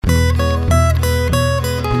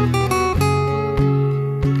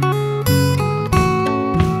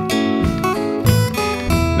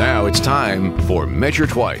time for Measure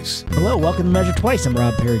Twice. Hello, welcome to Measure Twice. I'm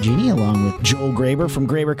Rob Perugini, along with Joel Graber from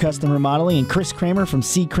Graber Custom Remodeling and Chris Kramer from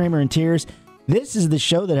C. Kramer Interiors. This is the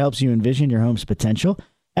show that helps you envision your home's potential.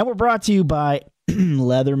 And we're brought to you by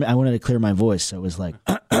Leatherman. I wanted to clear my voice, so it was like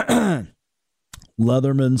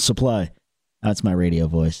Leatherman Supply. That's my radio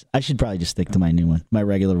voice. I should probably just stick to my new one, my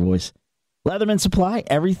regular voice. Leatherman Supply,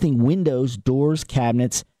 everything windows, doors,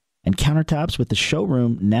 cabinets, and countertops, with the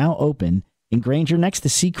showroom now open in Granger next to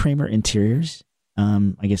C. Kramer Interiors.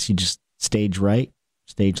 I guess you just stage right,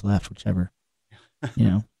 stage left, whichever, you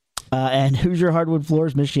know. And Hoosier Hardwood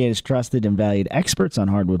Floors, Michiana's trusted and valued experts on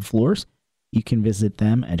hardwood floors. You can visit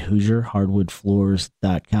them at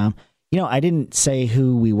HoosierHardwoodFloors.com. You know, I didn't say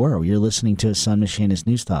who we were. You're listening to Sun Michiana's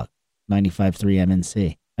News Talk,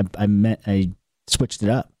 95.3 MNC. I switched it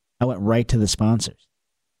up. I went right to the sponsors.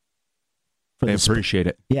 I appreciate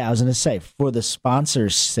it. Yeah, I was going to say, for the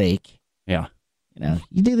sponsors' sake. Yeah. You know,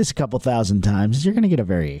 you do this a couple thousand times, you're going to get a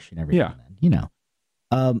variation every now and then, you know.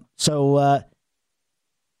 So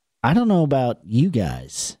I don't know about you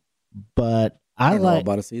guys, but I don't know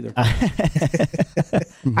about us either.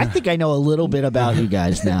 I think I know a little bit about you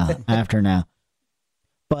guys after now.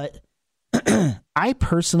 But I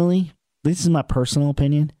personally, this is my personal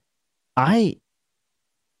opinion, I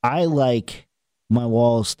like my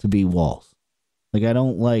walls to be walls. Like, I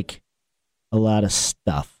don't like a lot of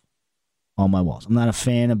stuff on my walls. I'm not a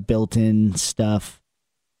fan of built-in stuff.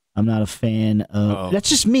 I'm not a fan of... That's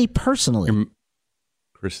just me personally.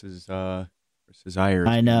 Chris's ire.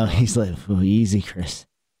 I know. He's like, oh, easy, Chris.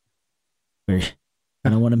 I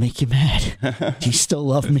don't want to make you mad. Do you still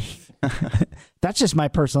love me? That's just my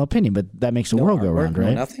personal opinion, but that makes the world go round,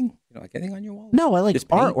 right? Nothing? You don't like anything on your wall? No, I like just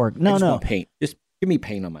artwork. Paint? No, I just no. want paint. Just give me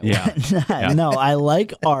paint on my wall. Yeah. No, I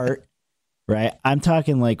like art, right? I'm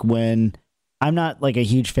talking like when... I'm not like a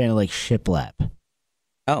huge fan of like shiplap.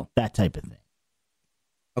 Oh. That type of thing.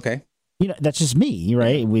 Okay. You know, that's just me,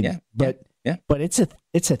 right? But it's a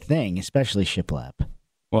thing, especially shiplap.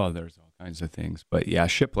 Well, there's all kinds of things, but yeah,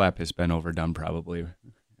 shiplap has been overdone probably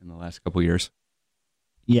in the last couple of years.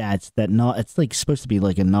 Yeah, it's like supposed to be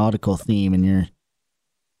like a nautical theme, and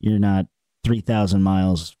you're not 3,000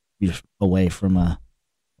 miles away from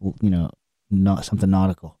something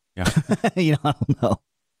nautical. Yeah. I don't know.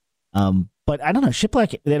 But I don't know.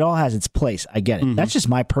 Shiplap, it all has its place. I get it. Mm-hmm. That's just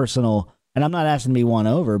my personal, and I'm not asking to be won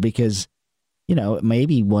over because, you know,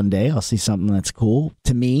 maybe one day I'll see something that's cool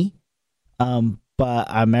to me. But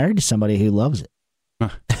I'm married to somebody who loves it.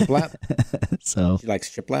 Shiplap? So she likes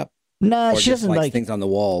shiplap? No, or she doesn't like things on the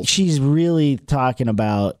walls. She's really talking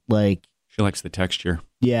about like she likes the texture.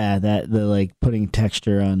 Yeah, the like putting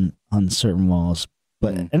texture on certain walls.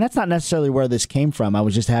 But and that's not necessarily where this came from. I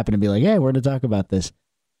was just happened to be like, hey, we're going to talk about this.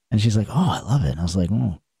 And she's like, oh, I love it. And I was like,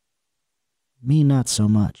 oh, me not so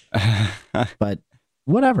much. But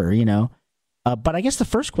whatever, you know. But I guess the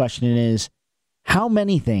first question is, how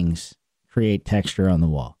many things create texture on the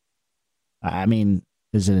wall? I mean,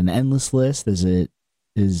 is it an endless list? I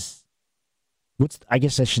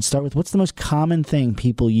guess I should start with, what's the most common thing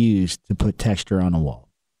people use to put texture on a wall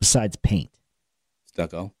besides paint?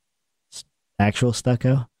 Stucco. Actual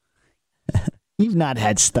stucco? You've not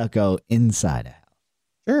had stucco inside a house.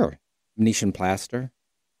 Sure. Venetian plaster.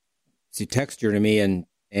 See, texture to me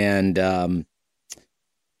and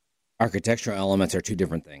architectural elements are two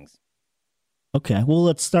different things. Okay, well,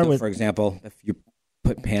 let's start with... For example, if you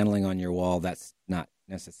put paneling on your wall, that's not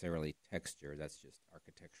necessarily texture. That's just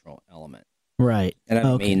architectural element. Right. And I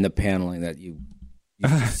don't mean the paneling that you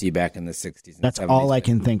used to see back in the 60s and That's 70s. all I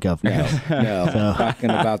can think of. No. So.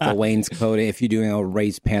 Talking about the wainscoting. If you're doing a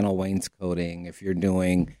raised panel wainscoting, if you're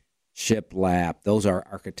doing shiplap, those are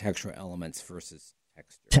architectural elements versus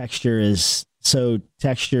texture. Texture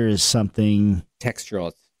is something...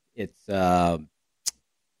 Textural. It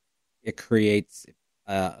creates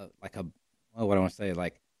like a, what do I want to say,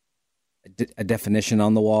 like a definition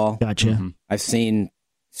on the wall. Gotcha. Mm-hmm. I've seen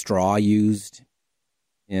straw used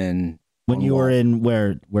in... When you were in,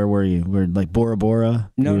 where were you? Were like Bora Bora?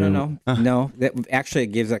 No. Actually,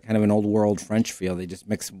 it gives that kind of an old world French feel. They just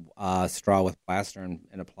mix straw with plaster and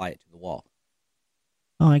apply it to the wall.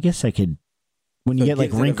 Oh, I guess I could. When you get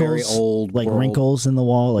like wrinkles, wrinkles in the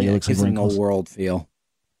wall, like it looks like wrinkles. An old world feel.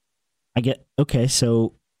 I get, okay,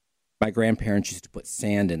 so. My grandparents used to put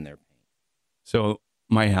sand in their paint. So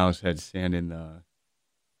my house had sand in the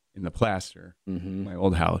plaster, my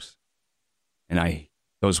old house, and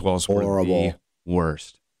those walls were the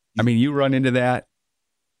worst. I mean, you run into that.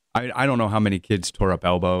 I don't know how many kids tore up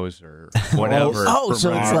elbows or whatever.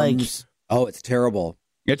 So it's like... Oh, it's terrible.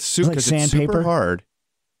 It's super hard.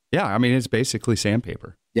 Yeah, I mean, it's basically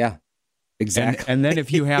sandpaper. Yeah. Exactly. And then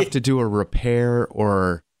if you have to do a repair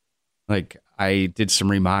or like I did some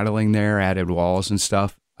remodeling there, added walls and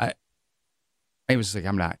stuff, I was like,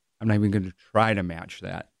 I'm not even going to try to match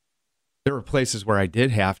that. There were places where I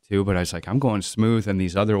did have to, but I was like, I'm going smooth in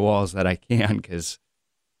these other walls that I can because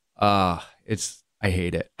I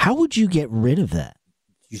hate it. How would you get rid of that?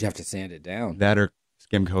 You'd have to sand it down. That or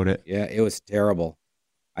skim coat it. Yeah, it was terrible.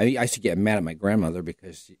 I used to get mad at my grandmother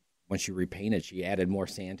because when she repainted, she added more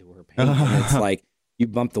sand to her paint. And it's like you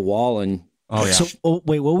bump the wall and... Oh, yeah. So,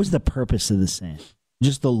 wait, what was the purpose of the sand?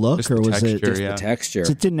 Just the look, Just or the was it texture, just yeah. the texture?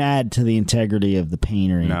 So it didn't add to the integrity of the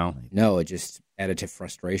paint or anything? No. No, it just added to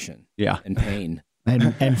frustration Yeah. and pain.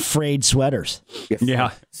 And frayed sweaters.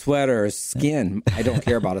 Yeah. Sweaters, skin. I don't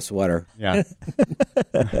care about a sweater. Yeah.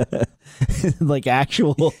 Like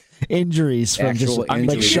actual injuries from Actual just injuries.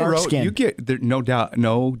 like shark skin. You get, there, no doubt,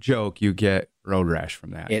 no joke, you get road rash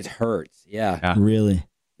from that. It hurts. Yeah. Yeah. Really?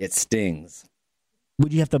 It stings.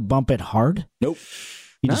 Would you have to bump it hard? Nope.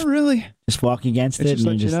 You Not really. just walk against They it just and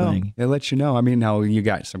let you you just know. like, They let you know. I mean, now you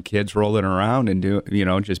got some kids rolling around and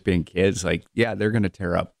just being kids. Like, yeah, they're going to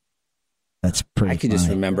tear up. that's pretty I can just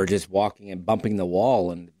funny. remember just walking and bumping the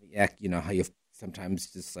wall and how you sometimes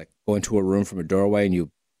just like go into a room from a doorway and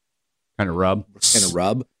you Kind of rub. kind of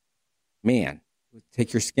rub. Man,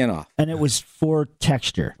 take your skin off And it was for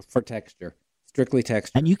texture. for texture. Strictly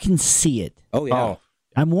texture. And you can see it. Oh, yeah. Oh,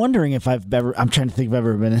 I'm wondering if I'm trying to think if I've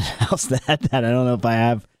ever been in a house that had that. I don't know if I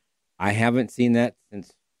have. I haven't seen that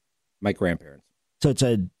since my grandparents. So it's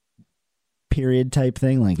a period type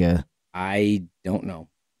thing, like a, I don't know.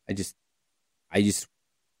 I just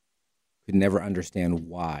could never understand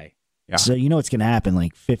why. yeah. so you know what's going to happen.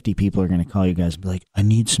 Like 50 people are going to call you guys and be like, I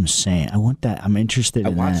need some sand. I want that. I'm interested I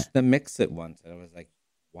in watched that. them mix it once, and I was like,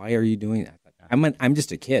 "Why are you doing that?" I'm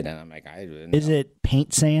just a kid, and I'm like, I didn't Is know. it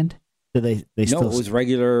paint sand? Do they No, still? it was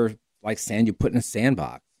regular like sand you put in a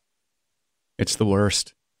sandbox. It's the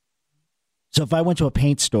worst. So if I went to a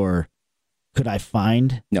paint store, could I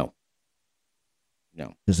find? No,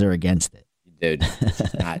 Because they're against it. dude,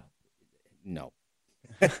 it's not. No,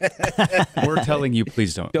 We're telling you,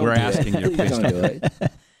 please don't. Don't We're do asking it. you, please Don't don't. do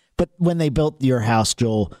it. But when they built your house,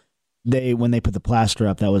 Joel, when they put the plaster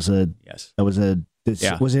up, that was a Yes.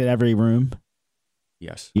 Yeah. Was it every room?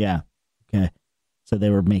 Yes. Yeah. Okay. So they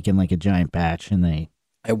were making like a giant batch, and they.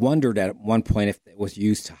 I wondered at one point if it was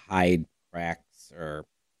used to hide cracks or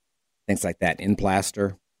things like that in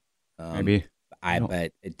plaster. Maybe. I No.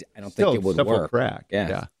 but I don't Still, think it would stuff will work. crack. Yeah.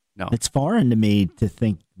 Yeah. No. It's foreign to me to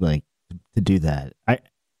think like to do that.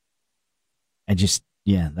 I just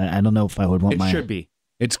I don't know if I would want It my. should be.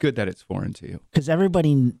 It's good that it's foreign to you. Because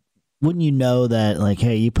everybody, wouldn't you know that, like,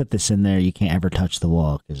 hey, you put this in there, you can't ever touch the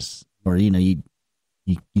wall, or you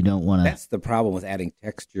don't want to. That's the problem with adding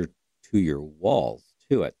texture to your walls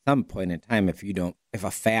too. At some point in time, if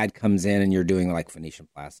a fad comes in and you're doing like Venetian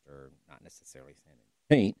plaster, not necessarily sand and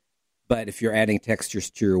paint, but if you're adding textures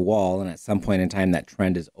to your wall and at some point in time that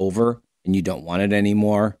trend is over and you don't want it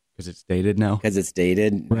anymore Because it's dated now. because it's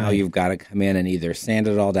dated, now Right. you've got to come in and either sand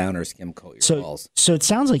it all down or skim coat your walls. So it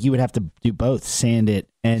sounds like you would have to do both, sand it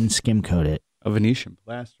and skim coat it. A Venetian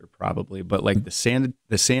plaster, probably. But like the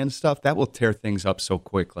sand stuff, that will tear things up so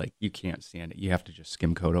quick. Like you can't sand it. You have to just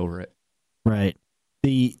skim coat over it. Right.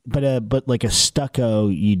 But like a stucco,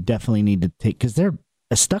 you definitely need to take, because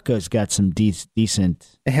a stucco's got some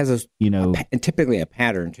decent, It has and typically a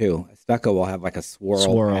pattern too. A stucco will have like a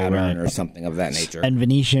swirl pattern right. or something of that nature. and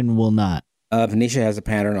Venetian will not. Venetia has a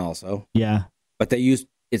pattern also, Yeah. but there's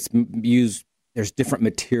different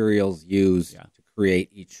materials used to create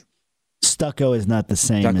each. Stucco is not the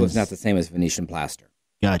same. Stucco is not the same as Venetian plaster.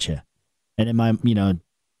 Gotcha. And in my,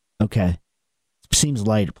 okay. Seems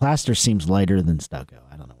light. Plaster seems lighter than stucco.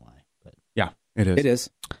 I don't know why. But Yeah, it is. It is.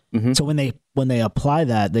 Mm-hmm. so when they apply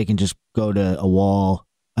that, they can just go to a wall.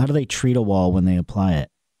 How do they treat a wall when they apply it?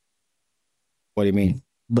 What do you mean?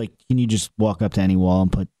 Like, can you just walk up to any wall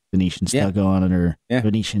and put Venetian stucco on it, or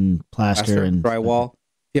Venetian plaster and drywall?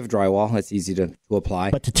 If you have drywall, that's easy to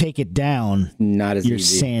apply. But to take it down, Not as you're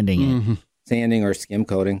easy. sanding it, Mhm. Sanding or skim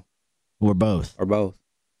coating or both. or both.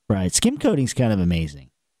 Right. Skim coating's kind of amazing.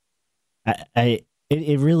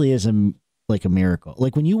 It really is like a miracle.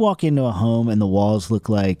 Like when you walk into a home and the walls look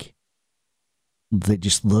like they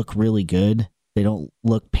just look really good. They don't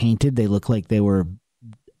look painted. They look like they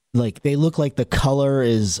look like the color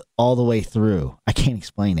is all the way through. I can't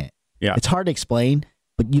explain it. Yeah. It's hard to explain,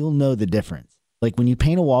 but you'll know the difference. Like when you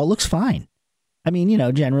paint a wall, it looks fine. I mean,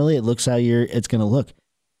 generally it looks how it's going to look.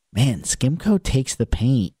 Man, skim coat takes the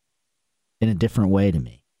paint in a different way to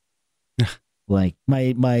me. Like my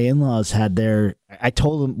in-laws had I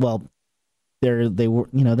told them, well, they were,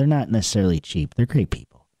 they're not necessarily cheap. They're great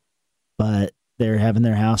people, but they're having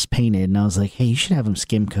their house painted, and I was like, hey, you should have them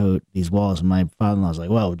skim coat these walls. And my father-in-law was like,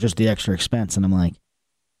 well, just the extra expense. And I'm like,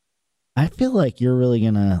 I feel like you're really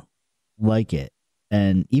gonna like it.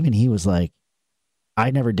 And even he was like,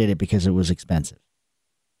 I never did it because it was expensive.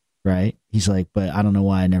 Right? He's like, but I don't know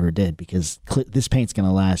why I never did, because this paint's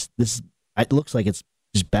gonna last. It looks like it's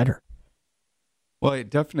just better. Well,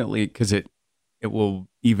 it definitely, because it will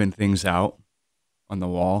even things out on the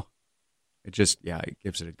wall. It just, it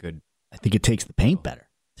gives it a good. I think it takes the paint better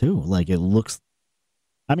too. Like it looks.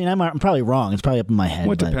 I mean, I'm probably wrong. It's probably up in my head.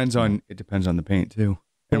 Well, it depends on the paint too,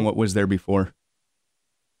 and what was there before.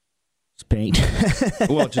 It's paint.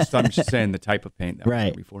 Well, I'm just saying the type of paint that was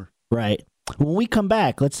there before. Right. When we come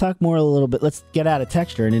back, let's talk more a little bit. Let's get out of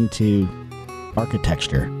texture and into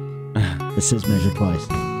architecture. This is Measure Twice.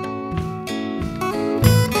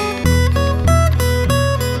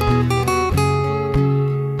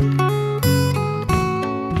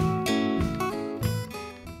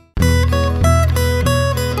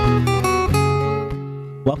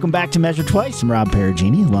 Welcome back to Measure Twice. I'm Rob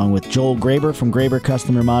Perugini, along with Joel Graber from Graber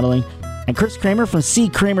Custom Remodeling and Chris Kramer from C.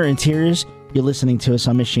 Kramer Interiors. You're listening to us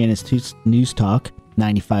on Michiana's News Talk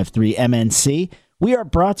 95.3 MNC. We are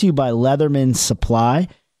brought to you by Leatherman Supply.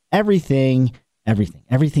 Everything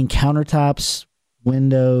countertops,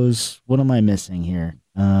 windows. What am I missing here?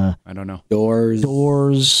 I don't know. Doors,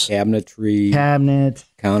 cabinetry,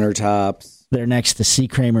 countertops. They're next to C.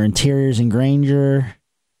 Kramer Interiors in Granger.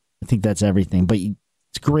 I think that's everything. But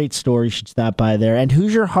it's a great store. You should stop by there. And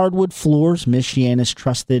Hoosier Hardwood Floors, Michiana's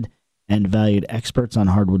trusted and valued experts on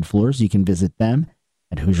hardwood floors. You can visit them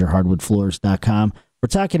at HoosierHardwoodFloors.com. We're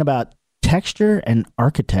talking about texture and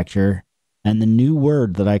architecture and the new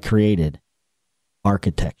word that I created,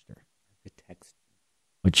 architecture.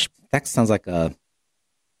 Which that sounds like a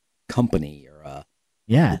company or a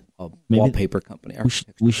wallpaper company.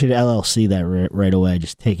 We should LLC that right away.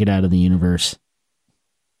 Just take it out of the universe.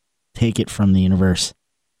 Take it from the universe.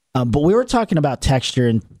 But we were talking about texture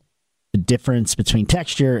and the difference between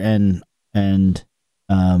texture and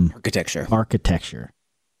architecture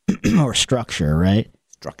or structure, right?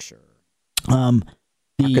 Structure.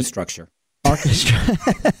 Architecture.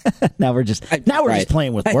 Now we're just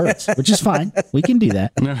playing with words, which is fine. We can do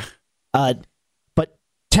that. But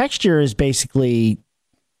texture is basically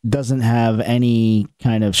doesn't have any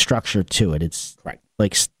kind of structure to it. It's correct.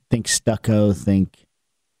 Like think stucco, think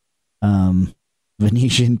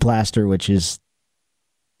Venetian plaster, which is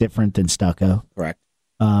different than stucco. Correct.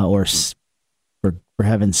 Or for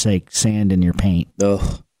heaven's sake, sand in your paint.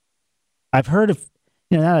 Ugh. I've heard of,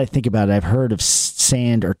 now that I think about it, I've heard of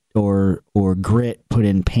sand or grit put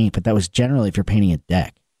in paint, but that was generally if you're painting a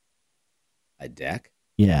deck. A deck?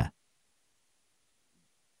 Yeah.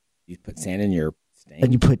 You put sand in your stain?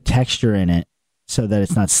 And you put texture in it so that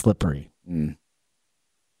it's not slippery.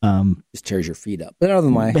 Just tears your feet up. But other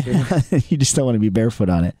than my you just don't want to be barefoot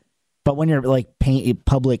on it. But when you're like paint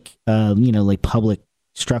public, like public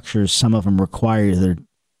structures, some of them require either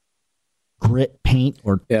grit paint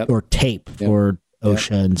or tape for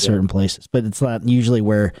OSHA in certain places. But it's not usually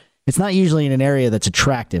in an area that's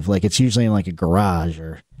attractive. Like it's usually in like a garage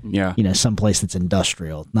or someplace that's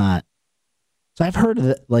industrial. Not. So I've heard of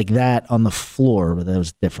it like that on the floor, but that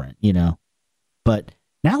was different, But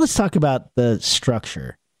now let's talk about the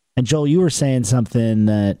structure. And Joel, you were saying something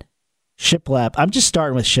that shiplap. I'm just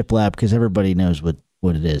starting with shiplap because everybody knows what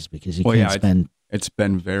it is because you can't spend. It's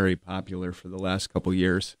been very popular for the last couple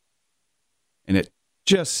years, and it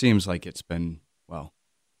just seems like it's been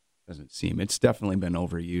doesn't seem. It's definitely been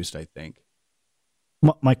overused, I think.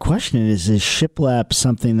 My question is shiplap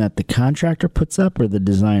something that the contractor puts up or the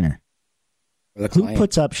designer? Or the Who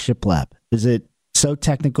puts up shiplap? Is it so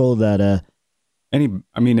technical that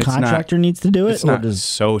it's contractor needs to do it? It's not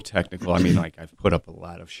so technical. I mean, like I've put up a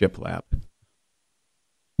lot of shiplap.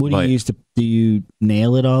 What do you use to? Do you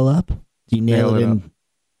nail it all up? Do you nail it in,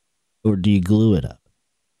 or do you glue it up?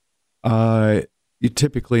 You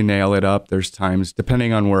typically nail it up. There's times,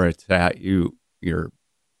 depending on where it's at, you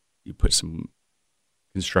put some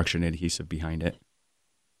construction adhesive behind it.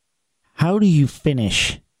 How do you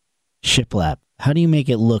finish shiplap? How do you make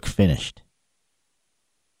it look finished?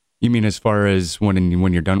 You mean as far as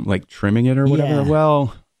when you're done, like trimming it or whatever? Yeah.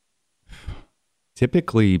 Well,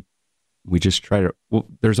 typically we just try to. Well,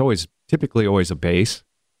 there's typically always a base,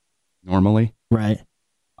 normally, right?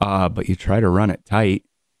 But you try to run it tight,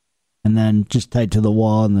 and then just tight to the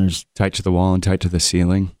wall, and there's tight to the wall and tight to the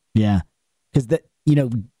ceiling. Yeah, because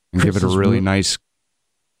and give it a really nice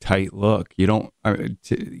tight look. You don't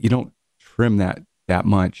trim that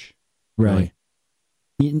much, right? Really.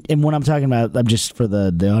 And when I'm talking about, I'm just for the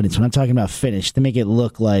audience, when I'm talking about finish, to make it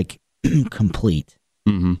look like complete.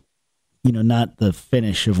 Mm-hmm. You know, not the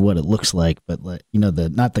finish of what it looks like, but like, you know,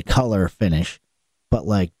 not the color finish, but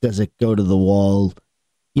like, does it go to the wall?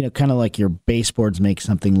 You know, kind of like your baseboards make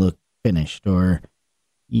something look finished, or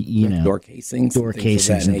you like know, door casings and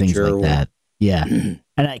things like that. Yeah.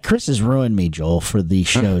 And Chris has ruined me, Joel, for these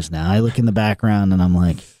shows now. I look in the background and I'm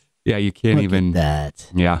like, yeah, you can't look even at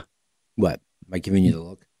that. Yeah. What? Am I giving you the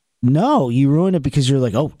look? No, you ruin it because you're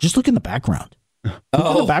like, oh, just look in the background. Look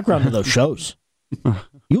in the background of those shows.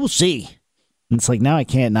 You will see. And it's like, now I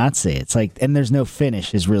can't not see it. It's like, and there's no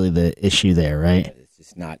finish is really the issue there, right? It's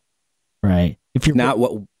just not right. If you're not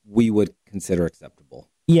what we would consider acceptable.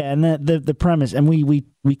 Yeah, and the premise, and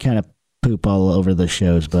we kind of poop all over the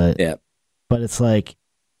shows, but yeah. But it's like,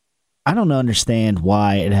 I don't understand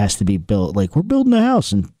why it has to be built. Like, we're building a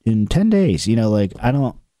house in 10 days. You know, like, I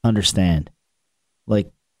don't understand,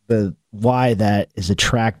 like, why that is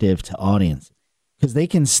attractive to audiences. Because they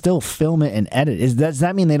can still film it and edit. Does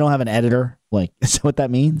that mean they don't have an editor? Like, is that what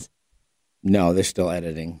that means? No, they're still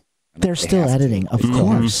editing. They're still editing, of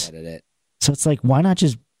course. Edit it. So it's like, why not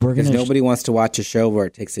just... Because nobody wants to watch a show where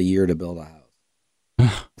it takes a year to build a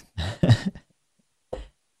house.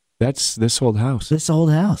 That's this old house. This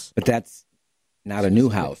old house. But that's not a new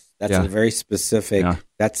house. That's a very specific... Yeah.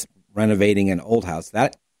 That's renovating an old house.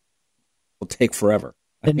 That will take forever.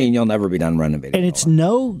 I mean, you'll never be done renovating. And it's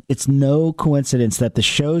no coincidence that the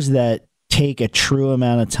shows that take a true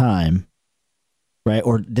amount of time, right,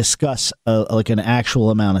 or discuss like an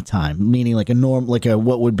actual amount of time, meaning like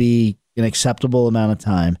what would be an acceptable amount of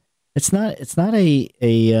time. It's not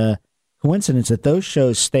a coincidence that those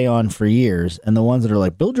shows stay on for years, and the ones that are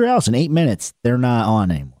like build your house in 8 minutes, they're not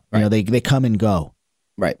on anymore. Right. You know, they come and go.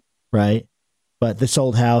 Right. But this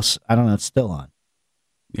old house, I don't know, it's still on.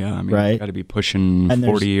 Yeah, I mean, right? Got to be pushing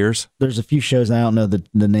 40 years. There's a few shows I don't know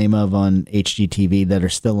the name of on HGTV that are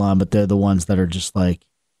still on, but they're the ones that are just like,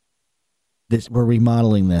 this. We're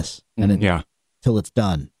remodeling this, and till it's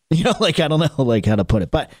done. You know, like I don't know, like how to put it,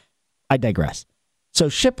 but I digress. So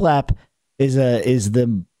Shiplap is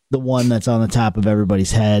the one that's on the top of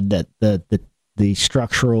everybody's head. That the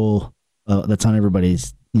structural that's on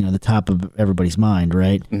everybody's, you know, the top of everybody's mind,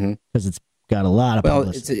 right? Because it's got a lot of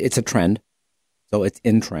publicity. It's a trend. So it's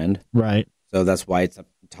in trend. Right. So that's why it's up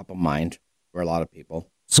top of mind for a lot of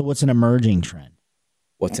people. So what's an emerging trend?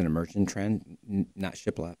 What's an emerging trend? Not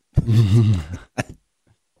Shiplap.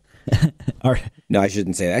 No, I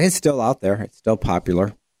shouldn't say that. It's still out there. It's still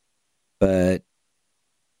popular. But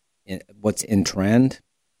what's in trend?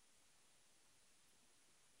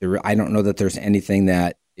 I don't know that there's anything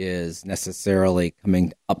that is necessarily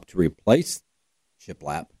coming up to replace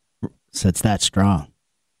Shiplap. So it's that strong.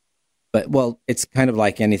 But, well, it's kind of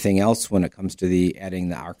like anything else when it comes to adding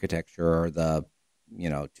the architecture or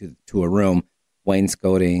to a room.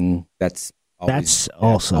 Wainscoting, that's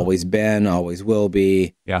always been, always will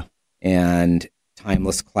be. Yeah. And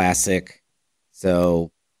timeless classic.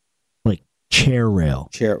 So. Like chair rail.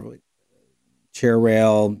 Chair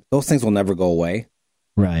rail, those things will never go away.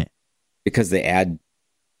 Right. Because they add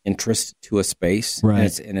interest to a space.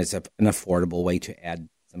 Right. And it's an affordable way to add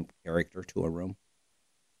some character to a room.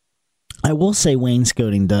 I will say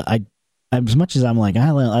wainscoting. As much as I'm like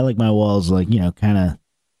I like my walls like, you know, kind of,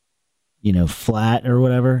 you know, flat or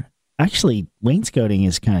whatever. Actually, wainscoting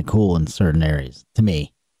is kind of cool in certain areas to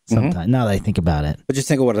me. Sometimes now that I think about it. But just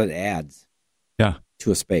think of what it adds. Yeah.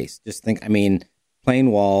 To a space. Just think. I mean,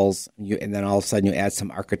 plain walls, and then all of a sudden you add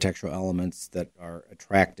some architectural elements that are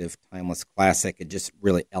attractive, timeless, classic. It just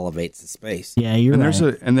really elevates the space. Yeah, you're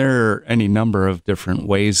right. There are any number of different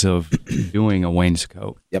ways of doing a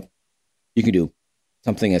wainscot. Yep. You can do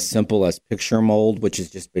something as simple as picture mold, which is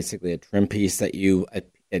just basically a trim piece that you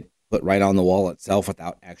put right on the wall itself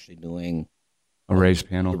without actually doing a raised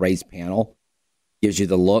panel. The raised panel gives you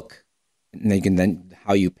the look, and then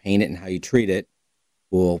how you paint it and how you treat it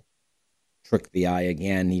will trick the eye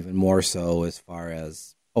again, even more so as far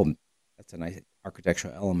as, that's a nice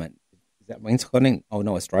architectural element. Is that wainscoting? Oh,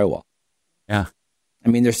 no, it's drywall. Yeah. I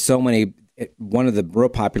mean, there's so many. One of the real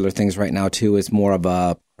popular things right now, too, is more of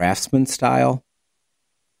a craftsman style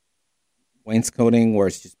wainscoting, where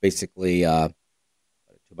it's just basically a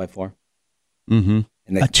 2x4. Mm-hmm.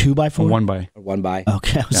 And a 2x4? A 1 by.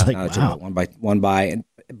 Okay, I was like, wow. 1 by.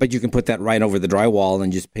 But you can put that right over the drywall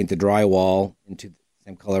and just paint the drywall into the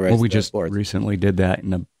same color as the we just boards. Recently did that in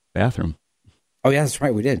the bathroom. Oh, yeah, that's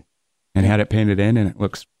right. We did. And had it painted in, and it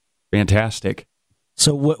looks fantastic.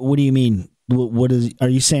 So what do you mean? Are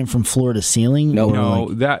you saying from floor to ceiling?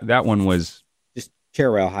 No, that one was just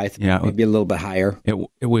chair rail height. Yeah, maybe a little bit higher.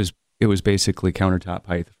 It was it was basically countertop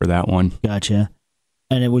height for that one. Gotcha.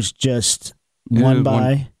 And it was just one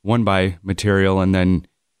by material, and then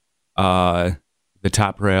the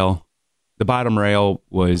top rail, the bottom rail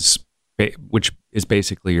was, which is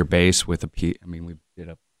basically your base with we did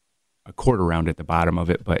a quarter round at the bottom of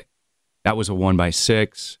it, but that was a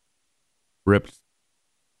 1x6, ripped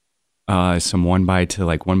some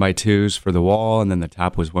 1x2s for the wall, and then the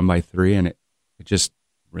top was 1x3, and it just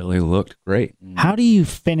really looked great. How do you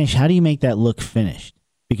make that look finished?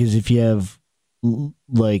 Because if you have,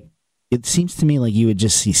 like, it seems to me like you would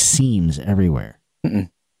just see seams everywhere. No,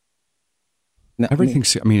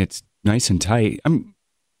 Everything's, it's nice and tight.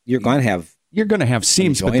 You're going to have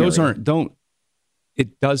seams, but those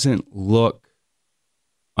it doesn't look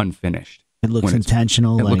unfinished. It looks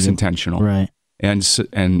intentional. It looks intentional. Right. And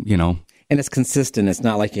and it's consistent. It's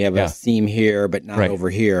not like you have a seam here, but not over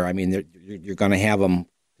here. I mean, you're going to have them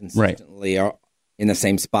consistently in the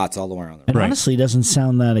same spots all the way around. It honestly doesn't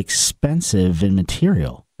sound that expensive in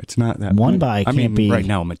material. It's not that. One by can't be. Right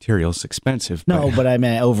now, material's expensive. No, but I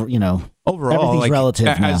mean, overall, everything's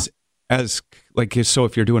relative now. So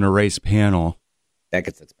if you're doing a raised panel, that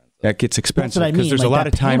gets expensive. Because there's a lot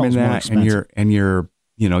of time in that, and you're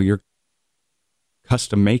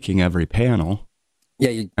custom making every panel.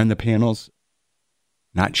 Yeah, and the panels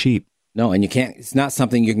not cheap. No, and you can't. It's not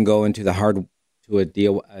something you can go into to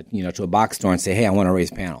a box store and say, "Hey, I want a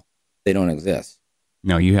raised panel." They don't exist.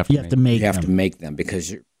 No, you have to make them because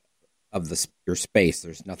your space.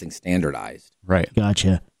 There's nothing standardized. Right.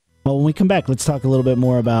 Gotcha. Well, when we come back, let's talk a little bit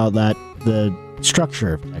more about the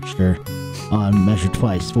structure of texture on Measure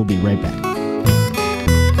Twice. We'll be right back.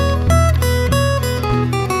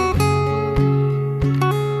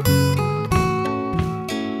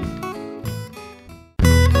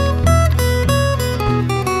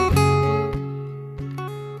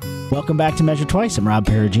 Welcome back to Measure Twice. I'm Rob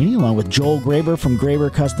Perugini, along with Joel Graber from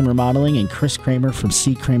Graber Custom Remodeling and Chris Kramer from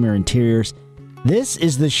C. Kramer Interiors. This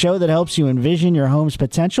is the show that helps you envision your home's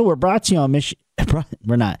potential. We're brought to you on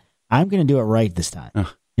We're not. I'm going to do it right this time.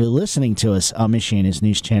 You're listening to us on Michiana's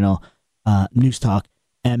news channel, News Talk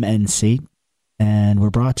MNC, and we're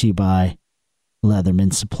brought to you by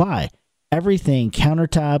Leatherman Supply. Everything,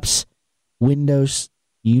 countertops, windows,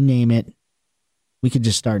 you name it. We could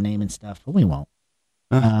just start naming stuff, but we won't.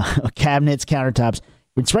 Cabinets, countertops.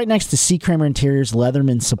 It's right next to C. Kramer Interiors,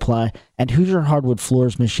 Leatherman Supply, and Hoosier Hardwood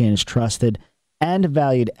Floors. Michiana's trusted and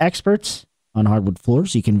valued experts on hardwood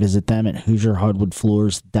floors. You can visit them at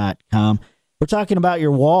HoosierHardwoodFloors.com. We're talking about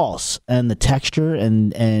your walls and the texture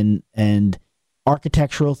and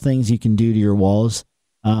architectural things you can do to your walls,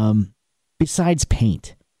 besides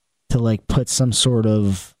paint, to like put some sort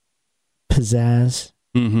of pizzazz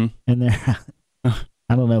in there. I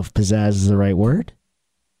don't know if pizzazz is the right word.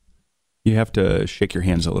 You have to shake your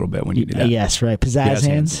hands a little bit when you do that. Yes, right. Pizzazz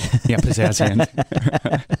hands. Yeah, pizzazz hands.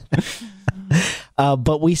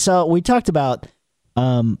 But we talked about,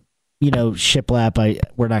 shiplap.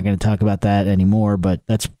 We're not going to talk about that anymore, but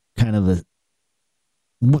that's kind of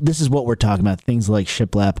this is what we're talking about, things like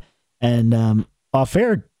shiplap. And off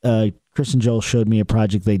air, Chris and Joel showed me a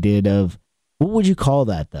project they did of, what would you call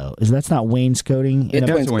that, though? That's not wainscoting?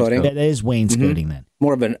 It's wainscoting. That is wainscoting, then.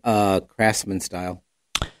 More of an craftsman style.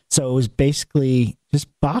 So it was basically just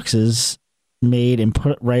boxes made and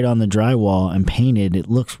put right on the drywall and painted. It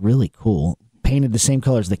looks really cool. Painted the same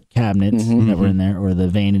color as the cabinets that were in there, or the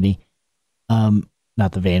vanity.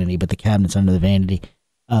 Not the vanity, but the cabinets under the vanity.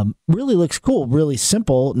 Really looks cool. Really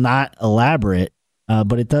simple, not elaborate,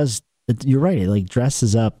 but it does. You're right. It like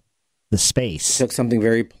dresses up the space. Took something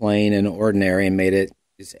very plain and ordinary and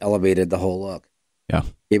just elevated the whole look. Yeah.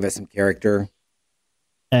 Gave it some character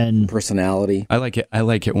and personality. I like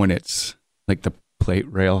it when it's like the plate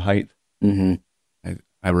rail height. Mm-hmm.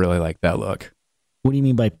 I really like that look. What do you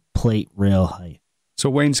mean by plate rail height? So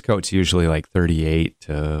wainscot's usually like 38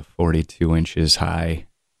 to 42 inches high,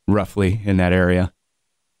 roughly in that area.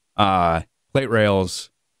 Plate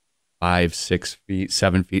rails, 5, 6 feet,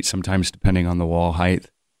 7 feet, sometimes depending on the wall height.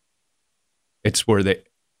 It's where they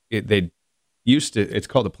used to. It's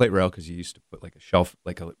called a plate rail because you used to put like a shelf,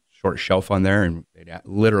 like a short shelf on there, and they'd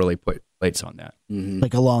literally put plates on that,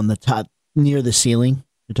 like along the top near the ceiling.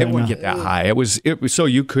 It wouldn't get that high. It was so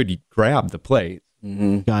you could grab the plate.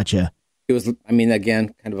 Mm-hmm. Gotcha. It was,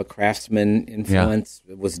 again, kind of a craftsman influence.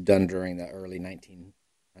 Yeah. It was done during the early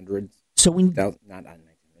 1900s. So not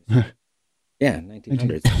 1900s. Yeah,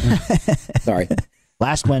 1900s. Sorry.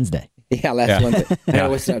 Last Wednesday. Yeah, Wednesday. Yeah.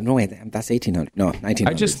 No, wait, that's 1800. No, 1900.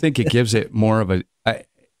 I just think it gives it more of I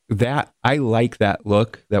like that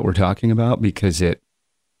look that we're talking about because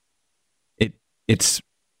it's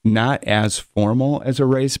not as formal as a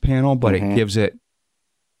raised panel, but it gives it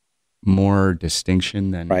more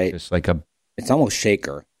distinction than just like a. It's almost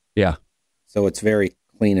shaker. Yeah. So it's very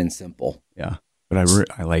clean and simple. Yeah, but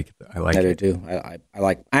I like I do too. I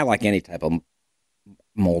like any type of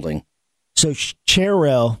molding. So chair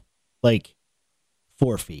rail, like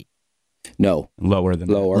 4 feet. No, lower than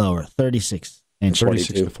lower 36 inches.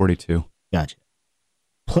 36 to 42. Gotcha.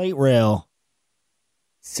 Plate rail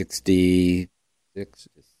 66 to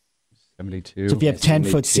 72. So if you have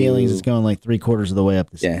 10-foot ceilings, it's going like 3/4 of the way up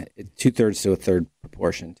the ceiling. Yeah, 2/3 to 1/3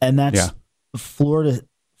 proportion. And that's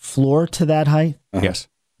floor to that height? Yes.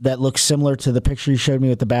 That looks similar to the picture you showed me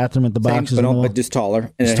with the bathroom with the boxes. But just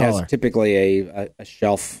taller. And it has typically a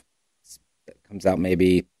shelf that comes out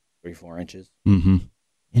maybe 3-4 inches. Mm-hmm.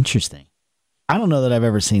 Interesting. I don't know that I've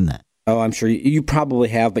ever seen that. Oh, I'm sure you probably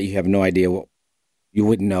have, but you have no idea you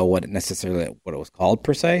wouldn't know what it was called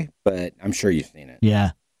per se, but I'm sure you've seen it.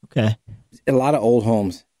 Yeah. Okay. A lot of old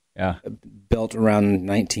homes. Yeah. Built around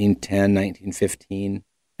 1910, 1915.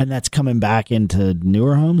 And that's coming back into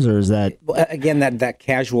newer homes, or is that again that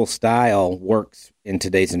casual style works in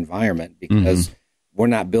today's environment because we're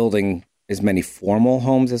not building as many formal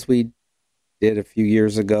homes as we did a few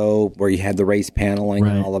years ago, where you had the raised paneling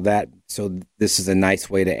and all of that. So this is a nice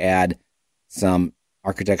way to add some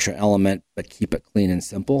architectural element, but keep it clean and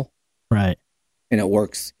simple. Right. And it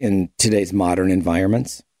works in today's modern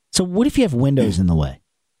environments. So what if you have windows in the way?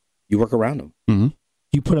 You work around them. Mm-hmm.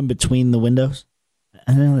 You put them between the windows?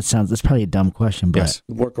 I know that's probably a dumb question, but yes.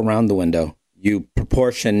 Work around the window. You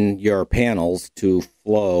proportion your panels to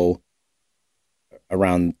flow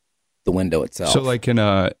around the window itself. So like in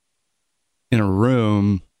a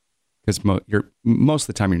room, because most of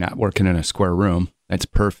the time you're not working in a square room. That's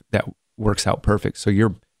perfect. That works out perfect. So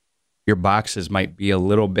your boxes might be a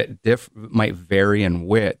little bit different, might vary in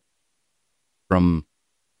width from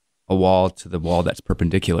a wall to the wall that's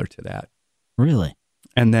perpendicular to that. Really?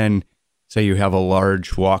 And then say you have a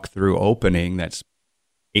large walk-through opening that's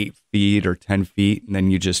 8 feet or 10 feet, and then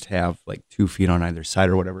you just have like 2 feet on either side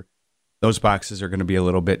or whatever. Those boxes are going to be a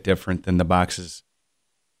little bit different than the boxes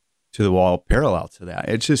to the wall parallel to that.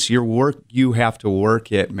 It's just you have to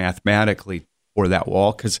work it mathematically for that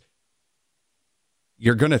wall, because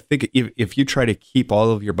you're going to think if you try to keep all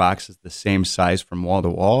of your boxes the same size from wall to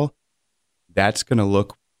wall, that's going to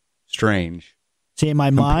look strange. See, in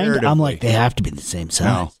my mind, I'm like, they have to be the same size.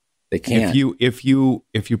 No. They can't. If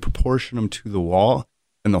you proportion them to the wall,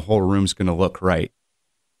 then the whole room's going to look right.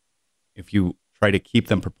 If you try to keep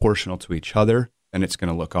them proportional to each other, then it's going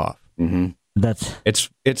to look off. Mm-hmm.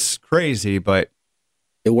 It's crazy, but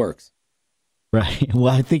it works. Right.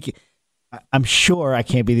 Well, I'm sure I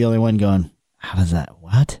can't be the only one going, how does that?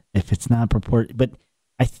 What if it's not proportional? But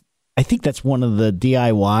I think that's one of the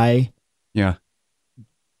DIY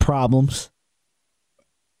problems.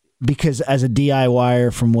 Because as a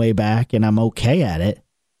DIYer from way back, and I'm okay at it,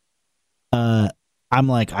 I'm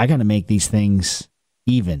like, I got to make these things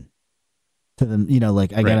even to them.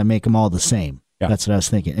 I got to make them all the same. Yeah. That's what I was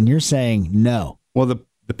thinking. And you're saying no. Well,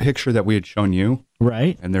 the picture that we had shown you,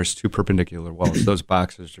 right? And there's 2 perpendicular walls. Those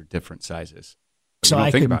boxes are different sizes. So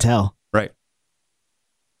I couldn't tell. Right.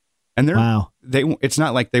 And it's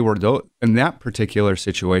not like they were, in that particular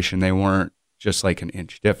situation, they weren't just like an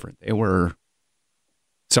inch different. They were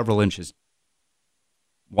several inches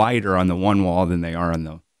wider on the one wall than they are on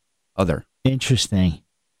the other. Interesting.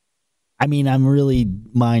 I mean, I'm really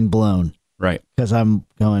mind blown. Right. Because I'm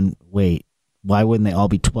going, wait, why wouldn't they all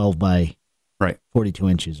be 12 by 42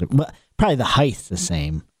 inches? Probably the height's the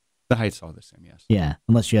same. The height's all the same, yes. Yeah,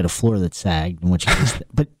 unless you had a floor that sagged, in which case,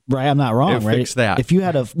 but right, I'm not wrong, right? Fix that. If you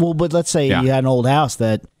had but let's say you had an old house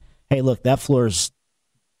that, hey, look, that floor's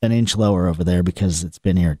an inch lower over there because it's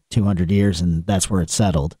been here 200 years and that's where it's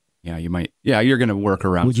settled. Yeah, you might. Yeah, you're going to work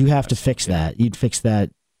around. Would you have to fix that? You'd fix that.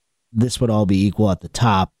 This would all be equal at the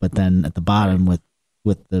top, but then at the bottom with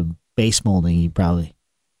the base molding, you probably.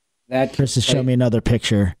 Chris has shown me another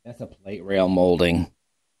picture. That's a plate rail molding.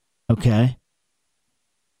 Okay.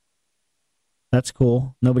 That's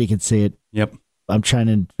cool. Nobody can see it. Yep. I'm trying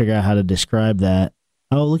to figure out how to describe that.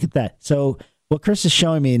 Oh, look at that. So what Chris is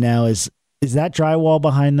showing me now is that drywall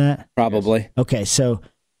behind that? Probably. Okay, so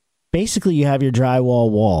basically you have your drywall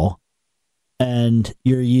wall and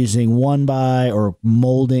you're using 1x or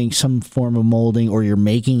molding, some form of molding, or you're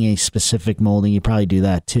making a specific molding. You probably do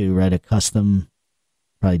that too, right?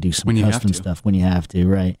 Probably do some custom stuff when you have to,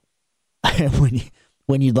 right?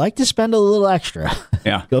 When you'd like to spend a little extra,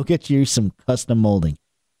 go get you some custom molding.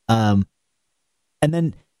 And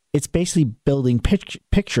then it's basically building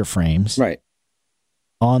picture frames. Right.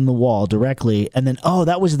 on the wall directly, and then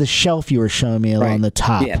that was the shelf you were showing me on the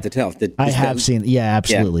top. Yeah, the shelf. I have seen. Yeah,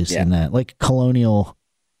 absolutely seen that. Like colonial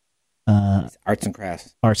arts and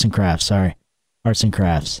crafts. Arts and crafts. Sorry, arts and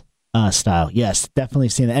crafts style. Yes, definitely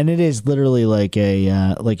seen that, and it is literally like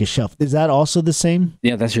a shelf. Is that also the same?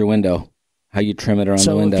 Yeah, that's your window. How you trim it around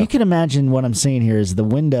the window. So if you can imagine what I'm saying here is the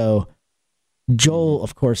window. Joel,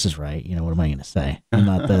 of course, is right. You know, what am I going to say? I'm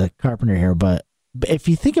not the carpenter here, but if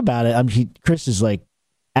you think about it, Chris is like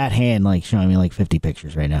at hand, like showing me like 50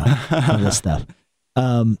 pictures right now of this stuff.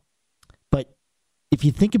 But if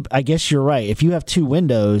you think, I guess you're right. If you have two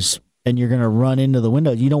windows and you're going to run into the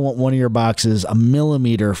window, you don't want one of your boxes a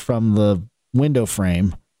millimeter from the window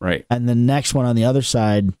frame. Right. And the next one on the other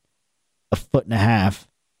side, 1.5 feet.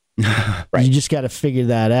 Right. You just got to figure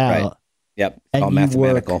that out. Right. Yep. And all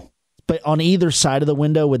mathematical. But on either side of the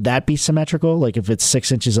window, would that be symmetrical? Like if it's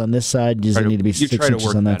 6 inches on this side, does it need to be 6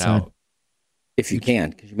 inches on that side? If you can,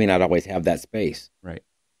 because you may not always have that space. Right.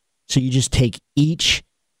 So you just take each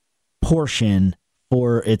portion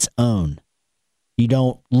for its own. You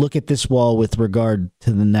don't look at this wall with regard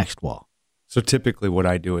to the next wall. So typically what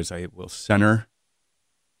I do is I will center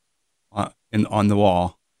on the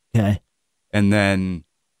wall. Okay. And then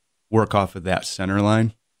work off of that center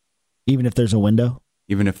line. Even if there's a window?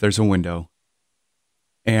 Even if there's a window,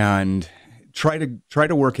 and try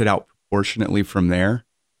to work it out proportionately from there.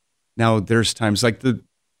 Now, there's times like the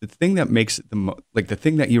thing that makes it the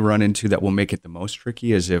thing that you run into that will make it the most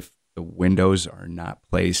tricky is if the windows are not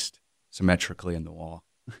placed symmetrically in the wall.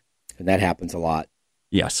 And that happens a lot.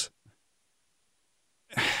 Yes.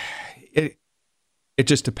 It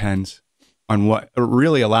just depends on what.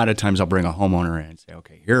 Really, a lot of times I'll bring a homeowner in and say,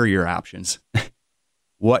 okay, here are your options.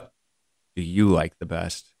 What do you like the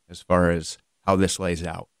best as far as how this lays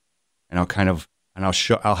out? And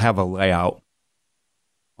I'll have a layout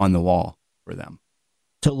on the wall for them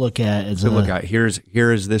to look at. Here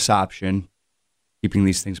is this option, keeping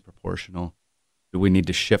these things proportional. Do we need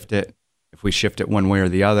to shift it? If we shift it one way or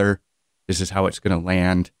the other, this is how it's going to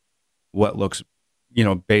land. What looks,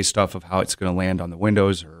 based off of how it's going to land on the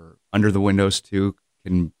windows or under the windows too,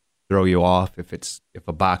 can throw you off if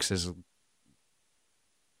a box is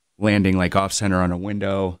landing like off center on a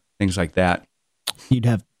window, things like that. You'd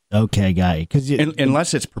have guy, because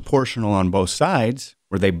unless it's proportional on both sides,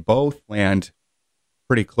 where they both land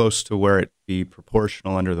pretty close to where it be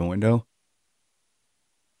proportional under the window.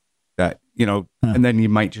 That and then you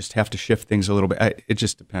might just have to shift things a little bit. It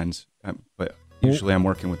just depends. But usually, I'm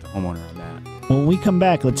working with the homeowner on that. When we come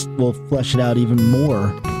back, we'll flesh it out even more.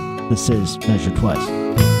 This is Measure Twice.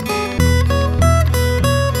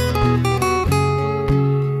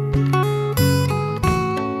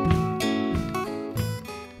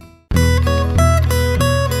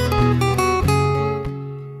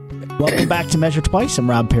 Welcome back to Measure Twice. I'm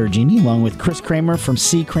Rob Perugini, along with Chris Kramer from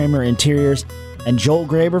C. Kramer Interiors and Joel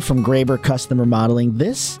Graber from Graber Custom Remodeling.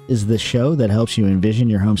 This is the show that helps you envision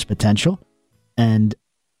your home's potential. And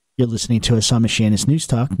you're listening to us on Michiana's News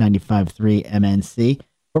Talk, 95.3 MNC.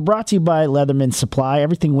 We're brought to you by Leatherman Supply.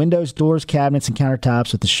 Everything windows, doors, cabinets, and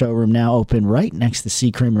countertops, with the showroom now open right next to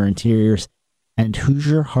C. Kramer Interiors and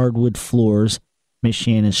Hoosier Hardwood Floors.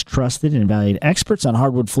 Michiana's trusted and valued experts on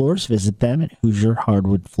hardwood floors. Visit them at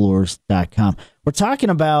HoosierHardwoodFloors.com. We're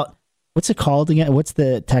talking about, what's it called again? What's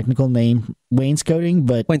the technical name? Wainscoting?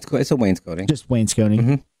 It's a wainscoting. Just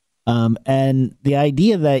wainscoting. Mm-hmm. And the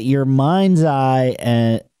idea that your mind's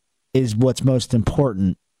eye is what's most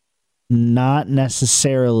important, not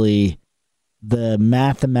necessarily the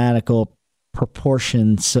mathematical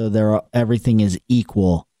proportions so everything is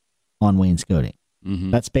equal on wainscoting.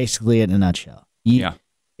 Mm-hmm. That's basically it in a nutshell.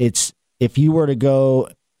 It's if you were to go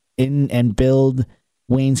in and build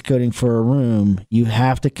wainscoting for a room, you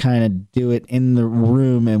have to kind of do it in the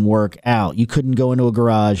room and work out. You couldn't go into a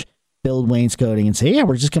garage, build wainscoting, and say, yeah,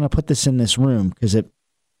 we're just going to put this in this room, because it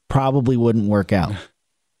probably wouldn't work out.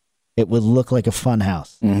 It would look like a fun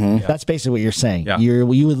house. Mm-hmm. That's basically what you're saying. Yeah. You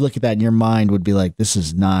would look at that and your mind would be like, this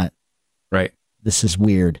is not right. This is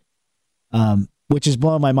weird, which is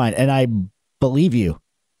blowing my mind. And I believe you,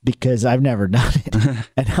 because I've never done it.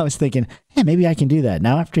 And I was thinking, hey, maybe I can do that.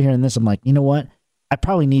 Now, after hearing this, I'm like, you know what? I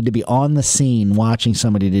probably need to be on the scene watching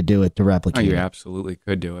somebody to do it, to replicate you it. absolutely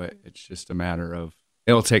could do it. It's just a matter of,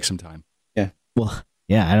 it'll take some time. Yeah. Well,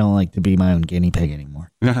 yeah, I don't like to be my own guinea pig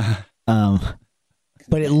anymore.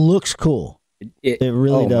 But it looks cool. It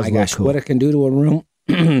really does look cool. What it can do to a room,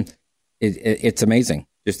 it's amazing.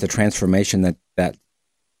 Just the transformation that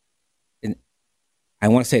I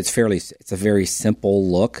want to say it's a very simple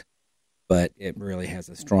look, but it really has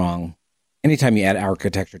a strong, anytime you add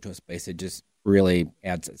architecture to a space, it just really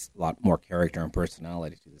adds a lot more character and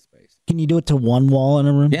personality to the space. Can you do it to one wall in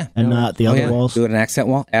a room? Yeah. And not the other walls? Do it an accent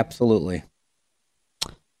wall? Absolutely.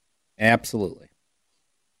 Absolutely.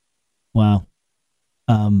 Wow.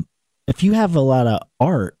 If you have a lot of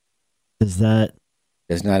art, does not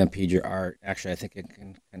impede your art. Actually, I think it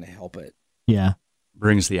can kind of help it. Yeah.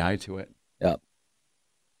 Brings the eye to it. Yep.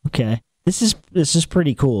 Okay. This is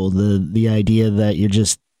pretty cool. The idea that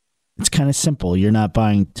it's kind of simple. You're not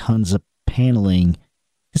buying tons of paneling.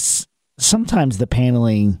 Sometimes the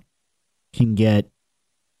paneling can get,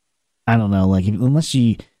 I don't know, like unless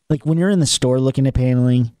you, like when you're in the store looking at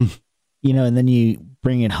paneling, and then you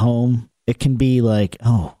bring it home, it can be like,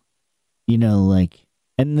 oh,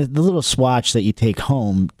 and the little swatch that you take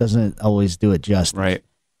home doesn't always do it justice. Right.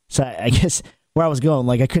 So I guess where I was going,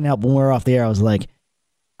 like I couldn't help when we were off the air. I was like,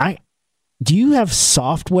 do you have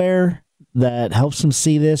software that helps them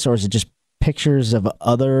see this, or is it just pictures of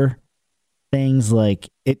other things? Like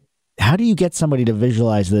how do you get somebody to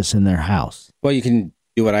visualize this in their house? Well, you can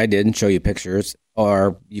do what I did and show you pictures,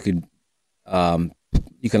 or you can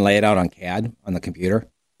lay it out on CAD on the computer.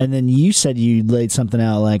 And then you said you laid something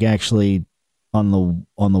out, like actually on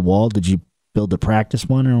the wall. Did you build a practice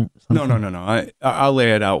one or something? No. I'll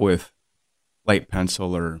lay it out with light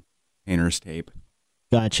pencil or painter's tape.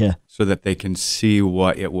 Gotcha. So that they can see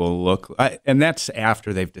what it will look like. And that's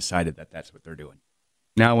after they've decided that that's what they're doing.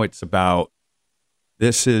 Now it's about,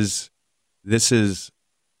 this is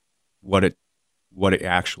what it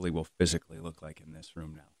actually will physically look like in this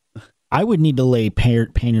room now. I would need to lay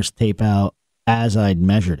painter's tape out as I'd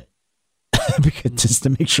measured it because just to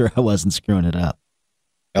make sure I wasn't screwing it up.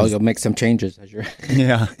 Oh, you'll make some changes as you're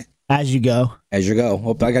as you go. As you go.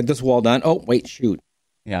 Oh, I got this wall done. Oh, wait, shoot.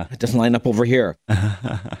 Yeah. It doesn't line up over here.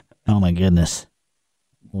 Oh my goodness.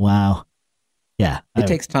 Wow. Yeah. It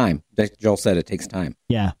takes time. Like Joel said, it takes time.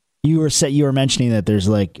 Yeah. You were mentioning that there's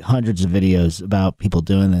like hundreds of videos about people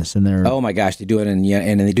doing this, and they're oh my gosh, they do it in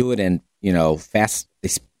they do it in fast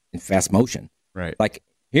motion. Right. Like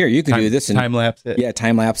here, you can do this and time lapse it. Yeah,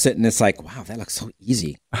 time lapse it, and it's like, wow, that looks so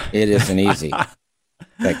easy. It isn't easy.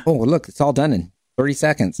 Like, oh look, it's all done in 30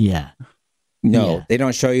 seconds. Yeah. No, they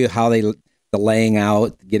don't show you how the laying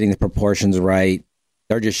out, getting the proportions right.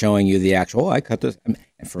 They're just showing you the actual. Oh, I cut this, and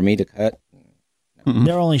for me to cut. Mm-hmm.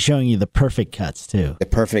 They're only showing you the perfect cuts too. The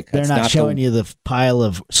perfect cuts. They're not showing you the pile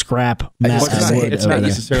of scrap. It's not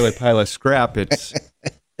necessarily a pile of scrap. It's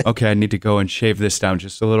okay. I need to go and shave this down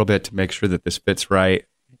just a little bit to make sure that this fits right.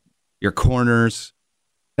 Your corners.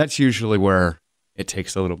 That's usually where it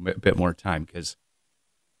takes a little bit more time because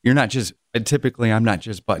you're not just. Typically, I'm not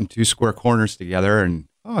just butting two square corners together and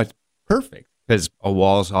it's perfect because a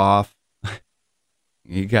wall's off.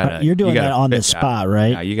 You're doing that on the spot,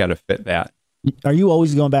 right? Yeah, you got to fit that. Are you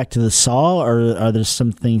always going back to the saw, or are there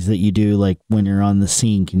some things that you do like when you're on the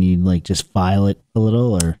scene? Can you like just file it a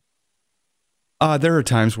little, or? There are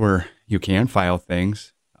times where you can file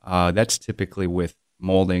things. That's typically with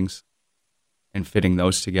moldings and fitting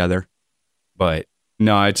those together. But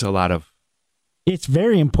no, it's a lot of. It's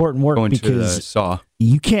very important work going because to the saw.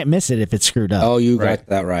 You can't miss it if it's screwed up. Oh, you got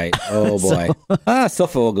that right. Oh boy,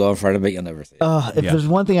 Sofa will go in front of it. You'll never see it. If there's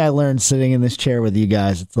one thing I learned sitting in this chair with you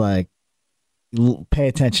guys, it's like. Pay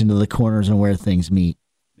attention to the corners and where things meet.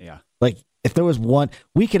 Yeah. Like if there was one,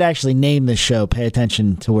 we could actually name the show, Pay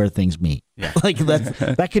Attention to Where Things Meet. Yeah. Like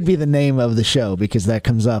that could be the name of the show because that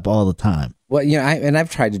comes up all the time. Well, I've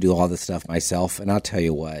tried to do all this stuff myself, and I'll tell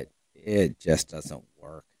you what, it just doesn't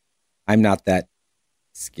work. I'm not that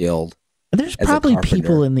skilled. There's probably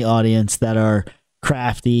people in the audience that are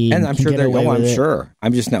crafty. And I'm sure they're I'm sure.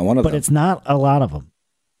 I'm just not one of them. But it's not a lot of them.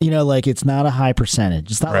 Like it's not a high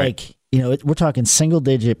percentage. It's not like... we're talking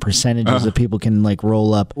single-digit percentages of people can like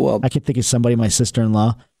roll up. Well, I could think of somebody, my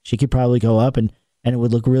sister-in-law. She could probably go up and it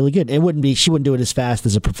would look really good. She wouldn't do it as fast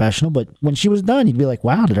as a professional, but when she was done, you'd be like,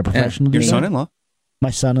 "Wow, did a professional do that?" Your son-in-law, my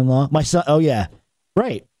son-in-law, my son. Oh yeah,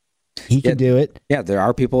 right. He can do it. Yeah, there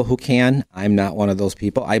are people who can. I'm not one of those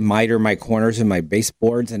people. I miter my corners and my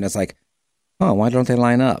baseboards, and it's like, oh, why don't they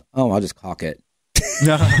line up? Oh, I'll just caulk it.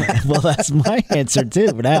 Well, that's my answer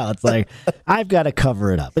too. But now it's like I've got to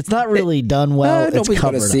cover it up. It's not really done well. Nobody's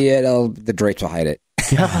going to see it. The drapes will hide it.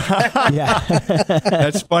 Yeah,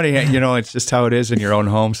 that's funny. It's just how it is in your own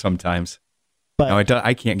home sometimes. But no,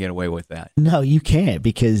 I can't get away with that. No, you can't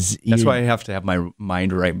because that's why I have to have my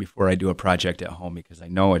mind right before I do a project at home because I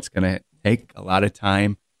know it's going to take a lot of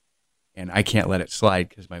time, and I can't let it slide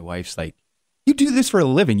because my wife's like, "You do this for a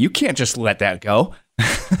living. You can't just let that go."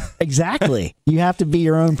 Exactly. You have to be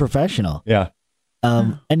your own professional. Yeah.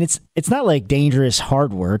 And it's not like dangerous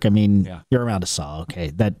hard work. I mean, Yeah. you're around a saw, okay?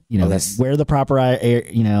 That that's- wear the proper eye gear.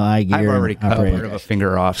 I've already cut operate. part of a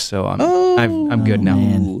finger off, so I'm good now.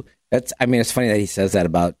 man. Ooh. It's funny that he says that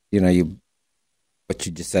about, what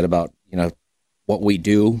you just said about, what we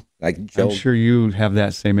do. Like Joe, I'm sure you have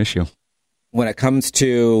that same issue. when it comes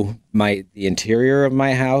to the interior of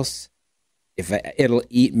my house, it'll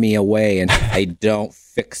eat me away and if I don't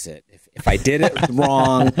fix it. If I did it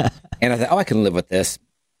wrong and I thought, I can live with this.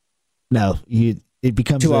 No, it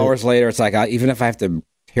becomes 2 hours later, it's like, even if I have to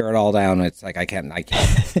tear it all down, it's like, I can't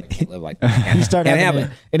live like that. You start having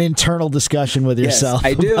an internal discussion with yourself.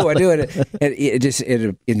 Yes, I do.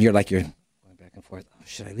 And you're going back and forth. Oh,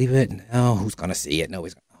 should I leave it? No, who's going to see it? No, I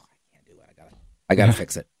can't do it. I got to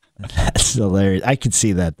fix it. That's hilarious. I could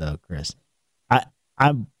see that though, Chris.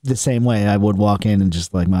 I'm the same way. I would walk in and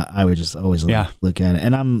just I would just always look at it.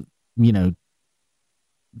 And I'm,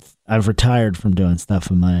 I've retired from doing stuff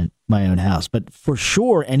in my own house, but for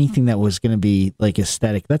sure, anything that was going to be like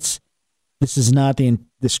aesthetic, this is not the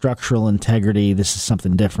structural integrity. This is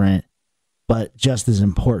something different, but just as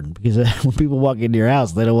important, because when people walk into your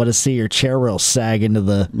house, they don't want to see your chair rail sag into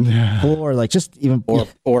the floor, like just even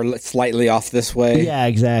or slightly off this way. Yeah,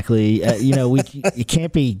 exactly. It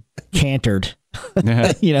can't be cantered.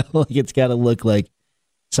 Like it's got to look like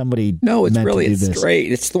somebody. No, it's meant really to do it's this. straight.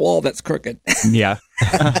 It's the wall that's crooked. Yeah.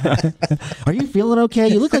 Are you feeling okay?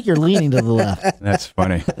 You look like you're leaning to the left. That's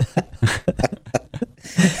funny.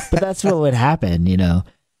 But that's what would happen,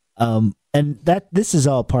 and this is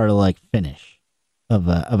all part of like finish of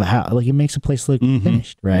a house. Like it makes a place look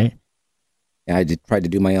finished, right? Yeah, I tried to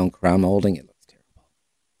do my own crown molding. It looks terrible.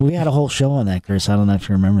 We had a whole show on that, Chris. I don't know if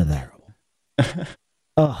you remember that.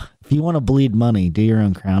 Oh, if you want to bleed money, do your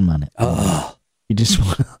own crown money. Oh, you just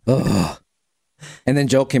want to. Oh. And then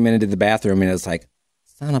Joe came into the bathroom and it was like,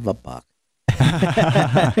 son of a buck.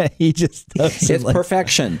 He just it's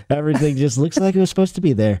perfection. Everything just looks like it was supposed to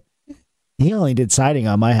be there. He only did siding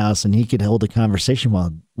on my house, and he could hold a conversation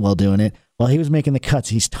while doing it. While he was making the cuts,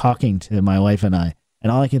 he's talking to my wife and I,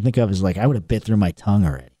 and all I can think of is like, I would have bit through my tongue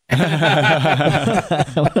already. I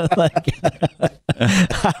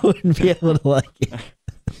wouldn't be able to like it.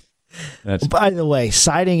 By the way,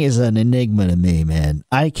 siding is an enigma to me, man.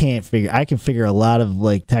 I can figure a lot of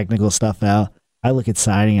like technical stuff out. I look at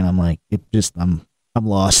siding and I'm like, I'm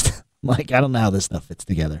lost. Like, I don't know how this stuff fits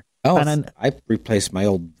together. Oh, I replaced my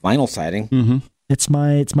old vinyl siding. Mm-hmm. It's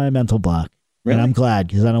my mental block. Really? And I'm glad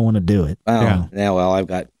because I don't want to do it. Well, I've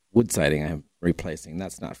got wood siding I'm replacing.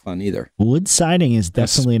 That's not fun either. Wood siding is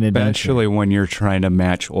definitely an adventure. Especially when you're trying to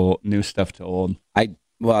match new stuff to old.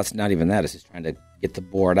 Well, it's not even that. It's just trying to get the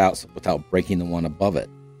board out without breaking the one above it.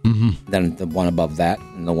 Mm-hmm. Then the one above that,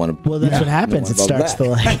 and the one. Well, that's what happens. It starts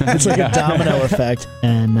to it's like a domino effect.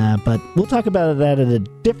 And but we'll talk about that at a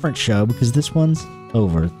different show because this one's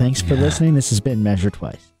over. Thanks for listening. This has been Measure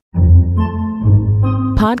Twice.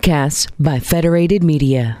 Podcasts by Federated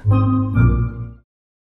Media.